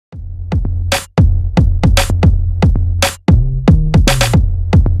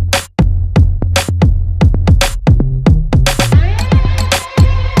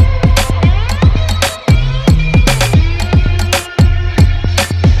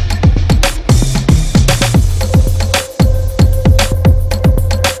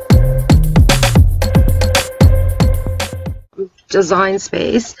design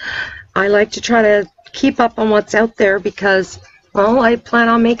space. I like to try to keep up on what's out there because, well, I plan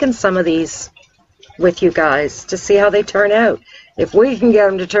on making some of these with you guys to see how they turn out. If we can get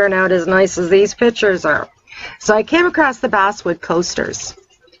them to turn out as nice as these pictures are. So I came across the Basswood coasters.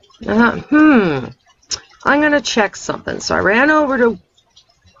 I'm going to check something. So I ran over to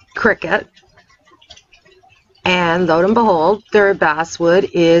Cricut, and lo and behold, their Basswood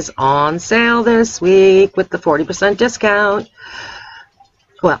is on sale this week with the 40% discount.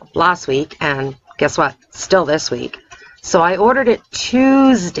 Well, last week, and guess what? Still this week. So I ordered it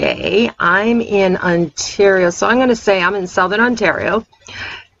Tuesday. I'm in Ontario, so I'm going to say I'm in Southern Ontario,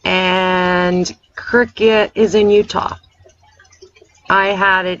 and Cricut is in Utah. I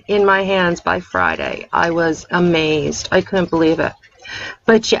had it in my hands by Friday. I was amazed. I couldn't believe it.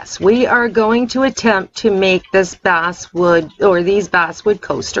 But yes, we are going to attempt to make this basswood, or these basswood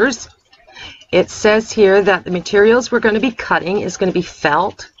coasters. It says here that the materials we're going to be cutting is going to be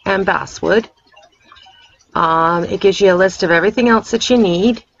felt and basswood. It gives you a list of everything else that you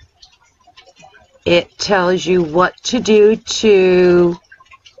need. It tells you what to do to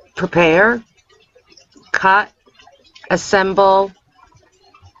prepare, cut, assemble.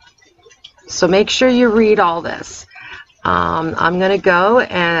 So make sure you read all this. I'm going to go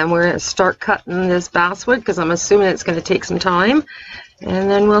and we're going to start cutting this basswood because I'm assuming it's going to take some time, and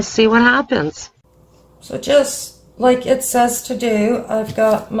then we'll see what happens. So just like it says to do, I've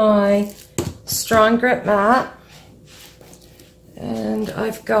got my strong grip mat, and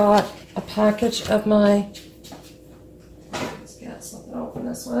I've got a package of my, let's get something to open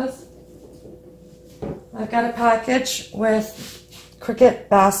this with. I've got a package with Cricut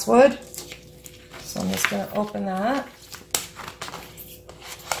Basswood, so I'm just going to open that.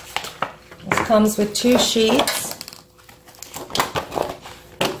 This comes with 2 sheets.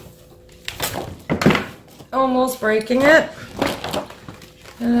 Almost breaking it.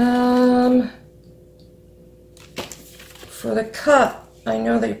 For the cut, I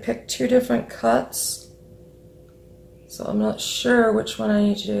know they picked 2 different cuts, so I'm not sure which one I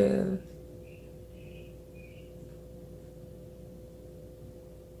need to do.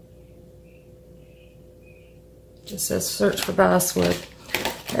 It just says search for basswood.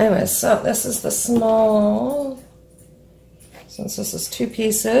 Anyway, so this is the small, since this is 2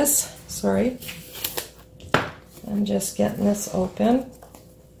 pieces, sorry. I'm just getting this open.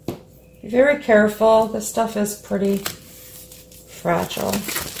 Be very careful, this stuff is pretty fragile,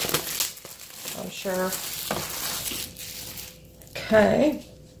 I'm sure. Okay,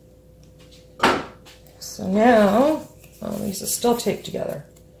 so now, oh, these are still taped together.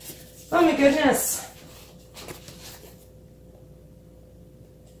 Oh my goodness.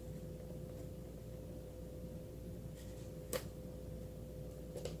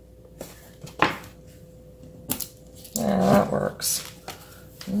 Yeah, that works.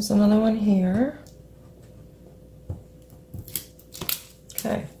 There's another one here.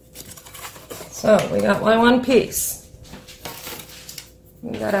 Okay, so we got my 1 piece.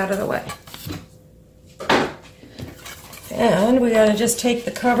 Move that out of the way. And we gotta just take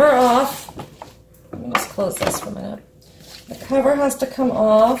the cover off. Let me just close this for a minute. The cover has to come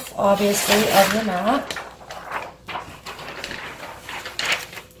off, obviously, of the mat.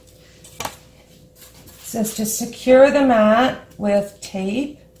 It says to secure the mat with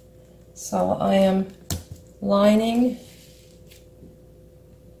tape. So I am lining.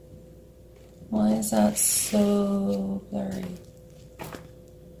 Why is that so blurry?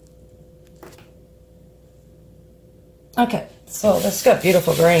 Okay, so that's got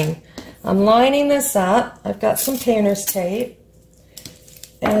beautiful grain. I'm lining this up. I've got some painter's tape,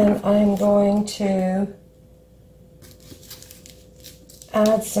 and I'm going to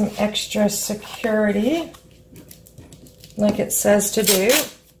add some extra security, like it says to do,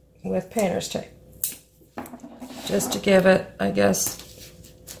 with painter's tape, just to give it, I guess,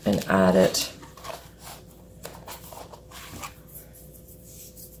 an added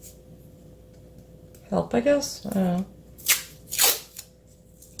help, I guess. I don't know.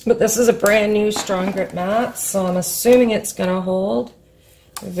 But this is a brand new strong grip mat, so I'm assuming it's going to hold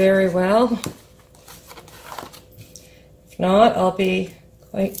very well. If not, I'll be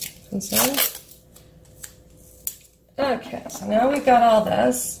quite concerned. Okay, so now we've got all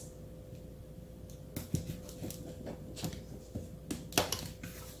this.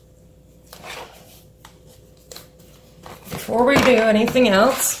 Before we do anything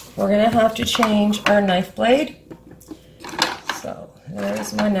else, we're going to have to change our knife blade. So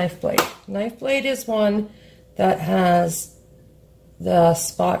there's my knife blade. Knife blade is one that has the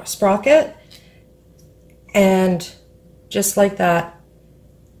sprocket, and just like that,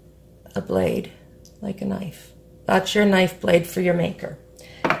 a blade, like a knife. That's your knife blade for your maker.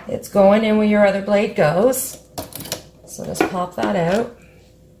 It's going in where your other blade goes. So just pop that out,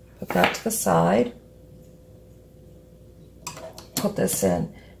 put that to the side, put this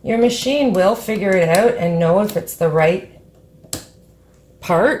in. Your machine will figure it out and know if it's the right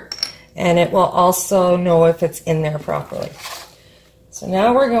part, and it will also know if it's in there properly. So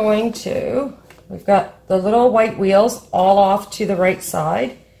now we're going to, we've got the little white wheels all off to the right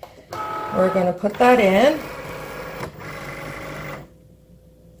side. We're going to put that in.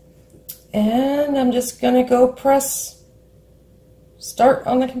 And I'm just going to go press start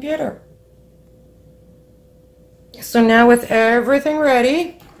on the computer. So now with everything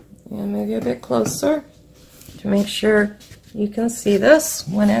ready, and move you a bit closer to make sure you can see this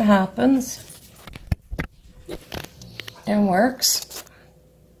when it happens and works.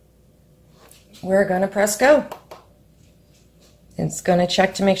 We're going to press go. It's going to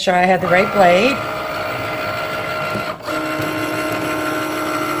check to make sure I have the right blade.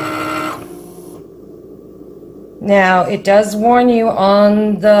 Now, it does warn you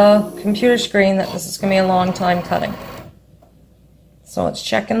on the computer screen that this is going to be a long time cutting. So it's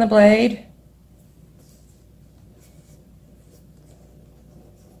checking the blade.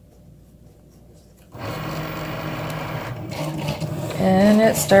 And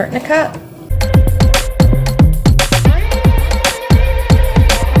it's starting to cut.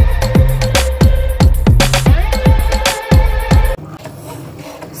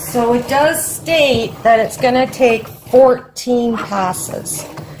 So it does state that it's going to take 14 passes.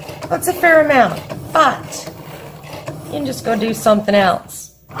 That's a fair amount, but you can just go do something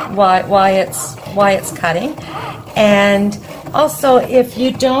else why it's cutting. And also, if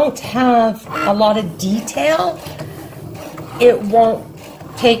you don't have a lot of detail, it won't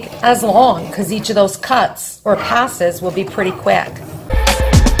take as long because each of those cuts or passes will be pretty quick.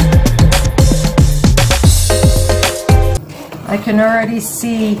 I can already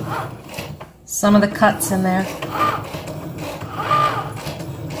see some of the cuts in there.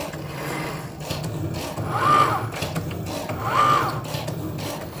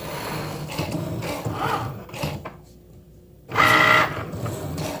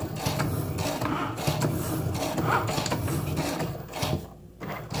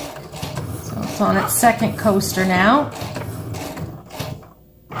 So it's on its second coaster now.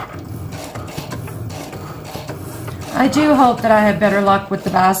 I do hope that I have better luck with the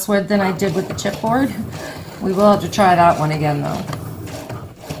basswood than I did with the chipboard. We will have to try that one again though.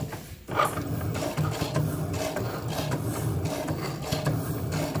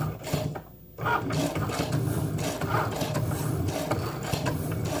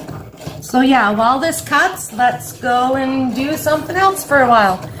 So yeah, while this cuts, let's go and do something else for a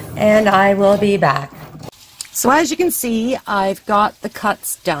while, and I will be back. So as you can see, I've got the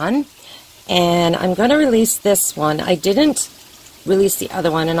cuts done. And I'm going to release this one. I didn't release the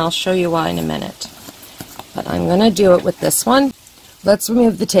other one, and I'll show you why in a minute. But I'm going to do it with this one. Let's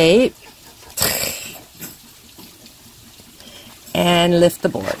remove the tape. And lift the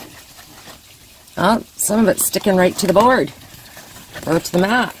board. Oh, some of it's sticking right to the board. Or to the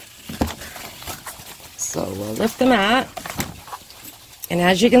mat. So we'll lift the mat. And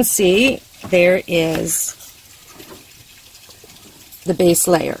as you can see, there is the base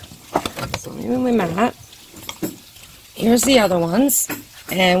layer. So remove my mat. Here's the other ones,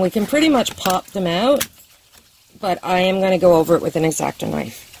 and we can pretty much pop them out, but I am going to go over it with an X-Acto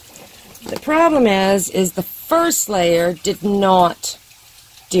knife. The problem is the first layer did not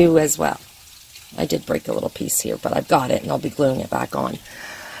do as well. I did break a little piece here, but I've got it, and I'll be gluing it back on.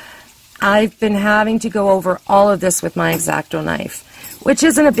 I've been having to go over all of this with my X-Acto knife, which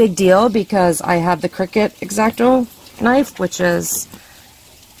isn't a big deal because I have the Cricut X-Acto knife, which is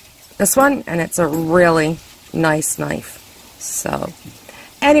this one, and it's a really nice knife. So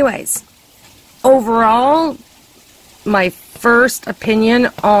anyways, overall, my first opinion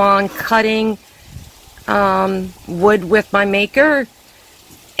on cutting wood with my maker,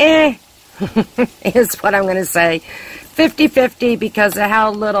 is what I'm going to say. 50-50 because of how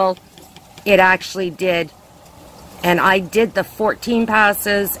little it actually did. And I did the 14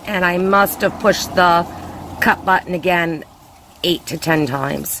 passes, and I must have pushed the cut button again 8 to 10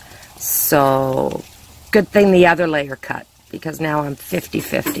 times. So, good thing the other layer cut, because now I'm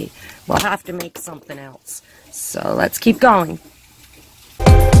 50-50. We'll have to make something else. So, let's keep going.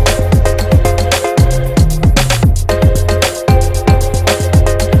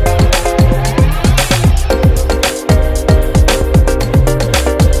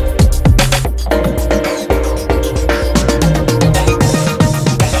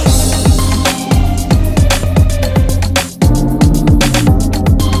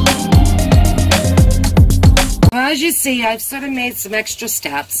 see, I've sort of made some extra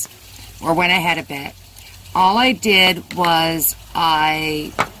steps, or went ahead a bit. All I did was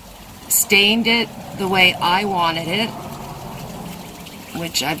I stained it the way I wanted it,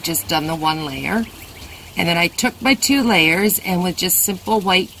 which I've just done the one layer. And then I took my 2 layers, and with just simple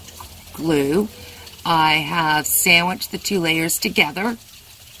white glue, I have sandwiched the 2 layers together.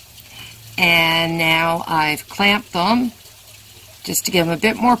 And now I've clamped them just to give them a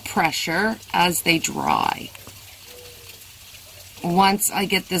bit more pressure as they dry. Once I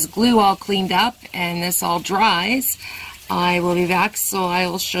get this glue all cleaned up and this all dries, I will be back, so I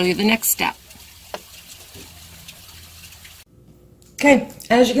will show you the next step. Okay,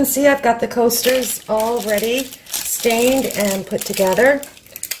 as you can see, I've got the coasters all ready, stained and put together.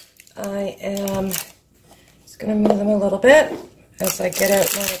 I am just going to move them a little bit as I get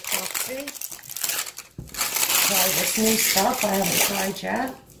out my epoxy. Try this new stuff I haven't tried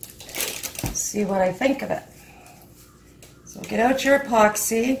yet. See what I think of it. So get out your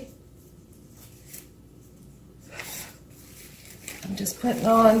epoxy. I'm just putting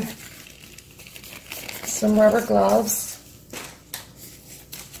on some rubber gloves.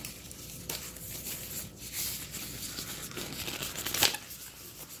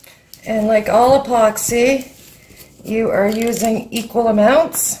 And like all epoxy, you are using equal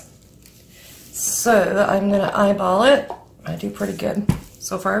amounts. So I'm going to eyeball it. I do pretty good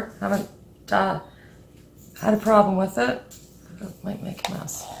so far. Haven't had a problem with it. It might make a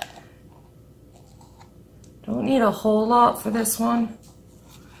mess. Don't need a whole lot for this one.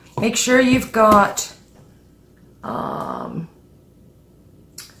 Make sure you've got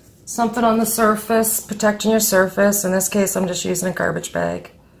something on the surface, protecting your surface. In this case, I'm just using a garbage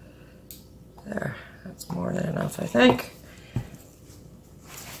bag. There, that's more than enough, I think.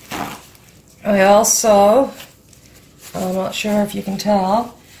 I also, I'm not sure if you can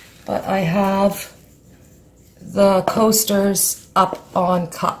tell, but I have the coasters up on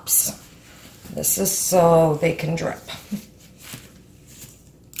cups. This is so they can drip.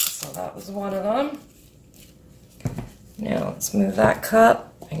 So that was one of them. Now let's move that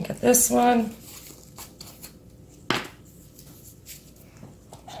cup and get this one.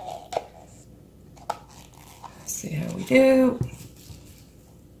 See how we do.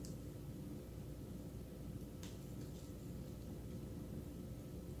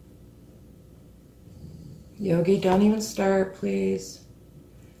 Yogi, don't even start, please.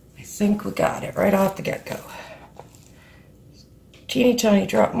 I think we got it right off the get-go. Teeny tiny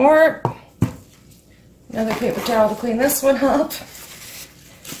drop more. Another paper towel to clean this one up.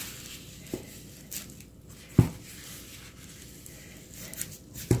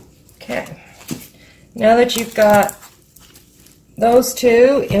 Okay. Now that you've got those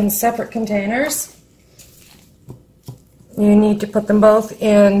two in separate containers, you need to put them both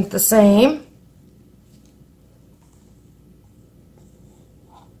in the same.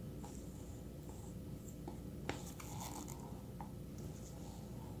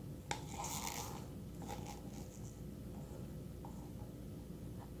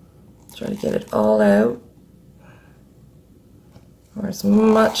 Try to get it all out, or as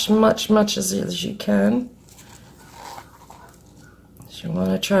much as you can. So you want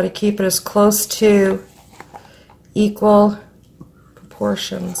to try to keep it as close to equal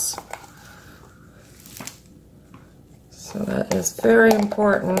proportions. So that is very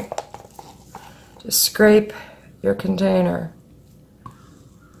important to scrape your container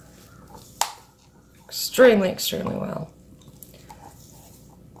extremely well.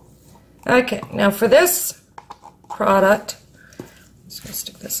 Okay, now for this product, I'm just going to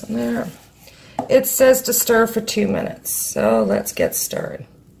stick this in there. It says to stir for 2 minutes, so let's get started.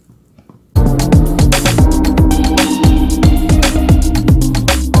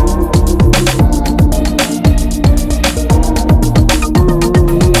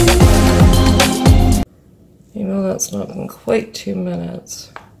 You know, that's not been quite 2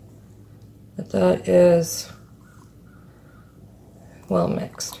 minutes, but that is well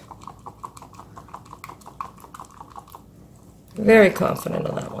mixed. Very confident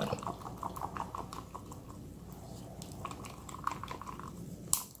on that one.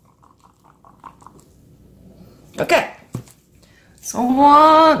 Okay, so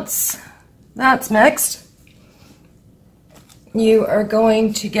once that's mixed, you are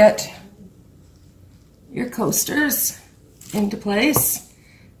going to get your coasters into place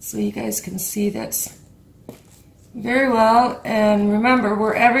so you guys can see this very well. And remember,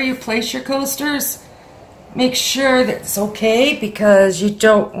 wherever you place your coasters, make sure that it's okay, because you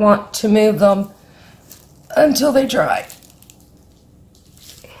don't want to move them until they dry.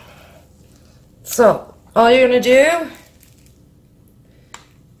 So all you're going to do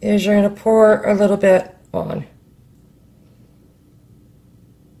is you're going to pour a little bit on.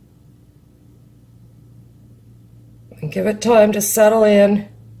 And give it time to settle in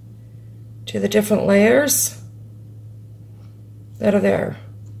to the different layers that are there.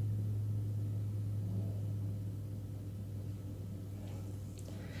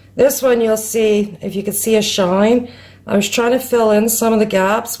 This one you'll see, if you can see a shine, I was trying to fill in some of the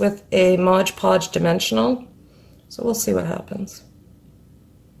gaps with a Mod Podge dimensional, so we'll see what happens.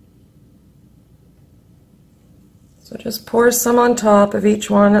 So just pour some on top of each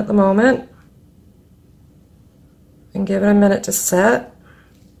one at the moment and give it a minute to set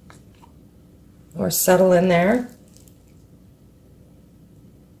or settle in there.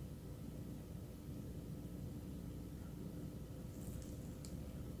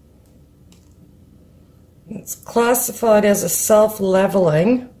 It's classified as a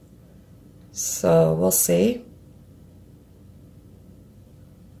self-leveling, so we'll see.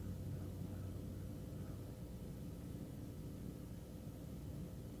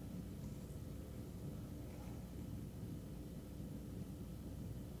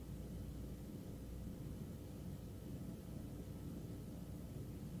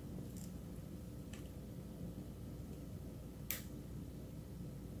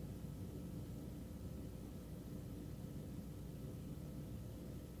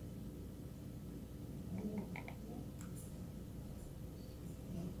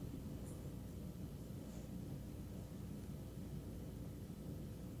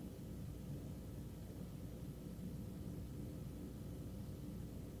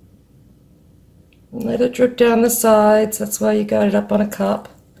 Let it drip down the sides, that's why you got it up on a cup.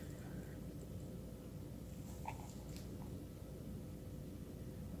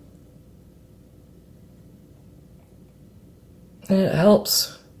 And it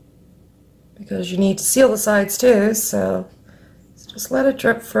helps because you need to seal the sides too, so just let it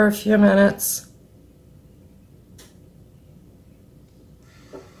drip for a few minutes.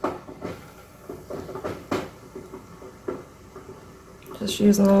 Just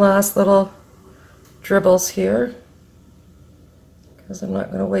using the last little dribbles here because I'm not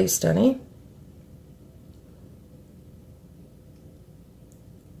going to waste any.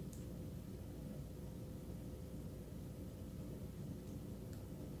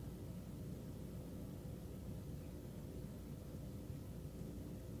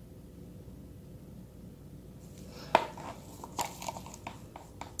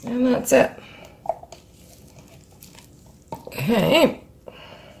 And that's it. Okay.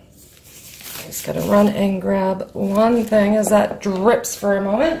 Just gotta run and grab one thing as that drips for a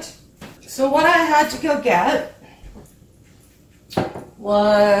moment. So what I had to go get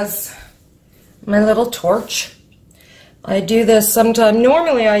was my little torch. I do this sometime.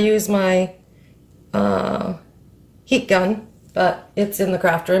 Normally I use my heat gun, but it's in the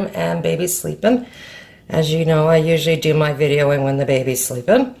craft room and baby's sleeping. As you know, I usually do my videoing when the baby's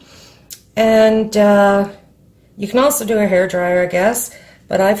sleeping. And you can also do a hairdryer, I guess.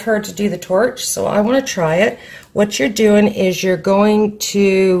 But I've heard to do the torch, so I want to try it. What you're doing is you're going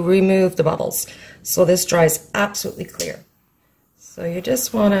to remove the bubbles. So this dries absolutely clear. So you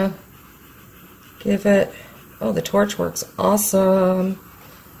just want to give it, oh, the torch works awesome.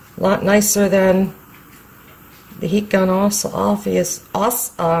 A lot nicer than the heat gun also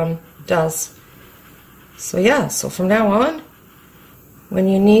does. So yeah, so from now on, when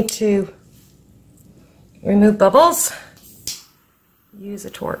you need to remove bubbles, use a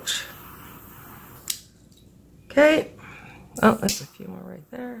torch. Okay. Oh, there's a few more right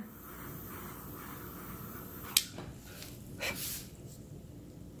there.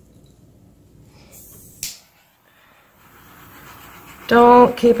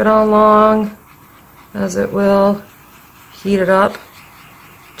 Don't keep it on long, as it will heat it up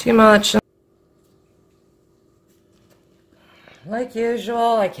too much. Like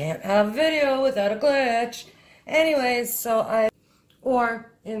usual, I can't have a video without a glitch. Anyways,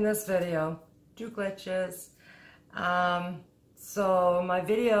 or in this video, 2 glitches. So my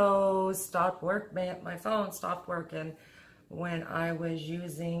video stopped working, my phone stopped working when I was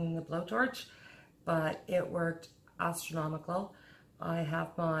using the blowtorch, but it worked astronomical. I have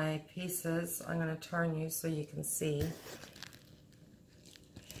my pieces, I'm going to turn you so you can see.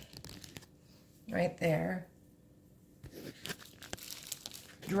 Right there.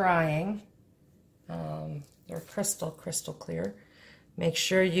 Drying. They're crystal clear. Make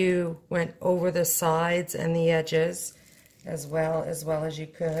sure you went over the sides and the edges as well as you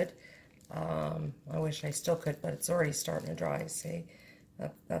could. I wish I still could, but it's already starting to dry. See,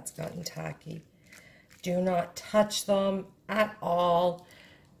 that's gotten tacky. Do not touch them at all.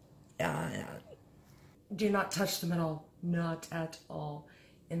 Do not touch them at all. Not at all.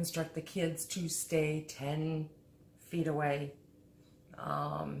 Instruct the kids to stay 10 feet away.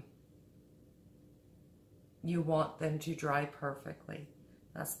 you want them to dry perfectly.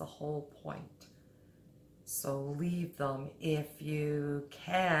 That's the whole point. So leave them if you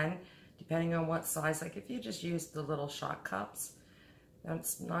can, depending on what size. Like if you just use the little shot cups, then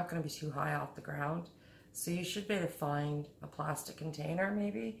it's not going to be too high off the ground. So you should be able to find a plastic container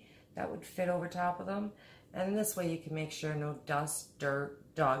maybe that would fit over top of them. And this way you can make sure no dust, dirt,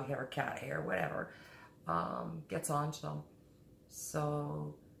 dog hair, cat hair, whatever, gets onto them.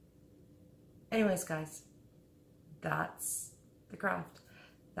 So anyways, guys, that's the craft.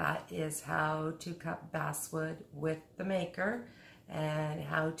 That is how to cut basswood with the maker and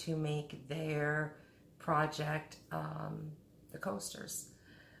how to make their project, the coasters.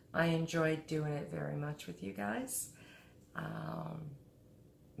 I enjoyed doing it very much with you guys.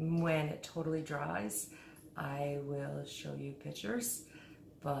 When it totally dries, I will show you pictures,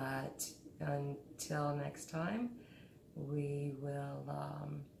 but until next time, we will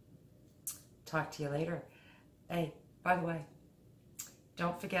talk to you later. Hey, by the way,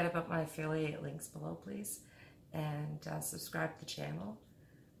 don't forget about my affiliate links below, please, and subscribe to the channel.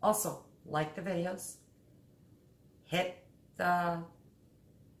 Also, like the videos, hit the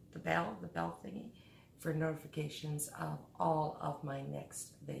bell thingy for notifications of all of my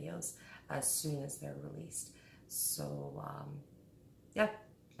next videos as soon as they're released. So, yeah,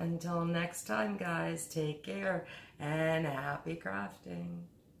 until next time, guys, take care and happy crafting.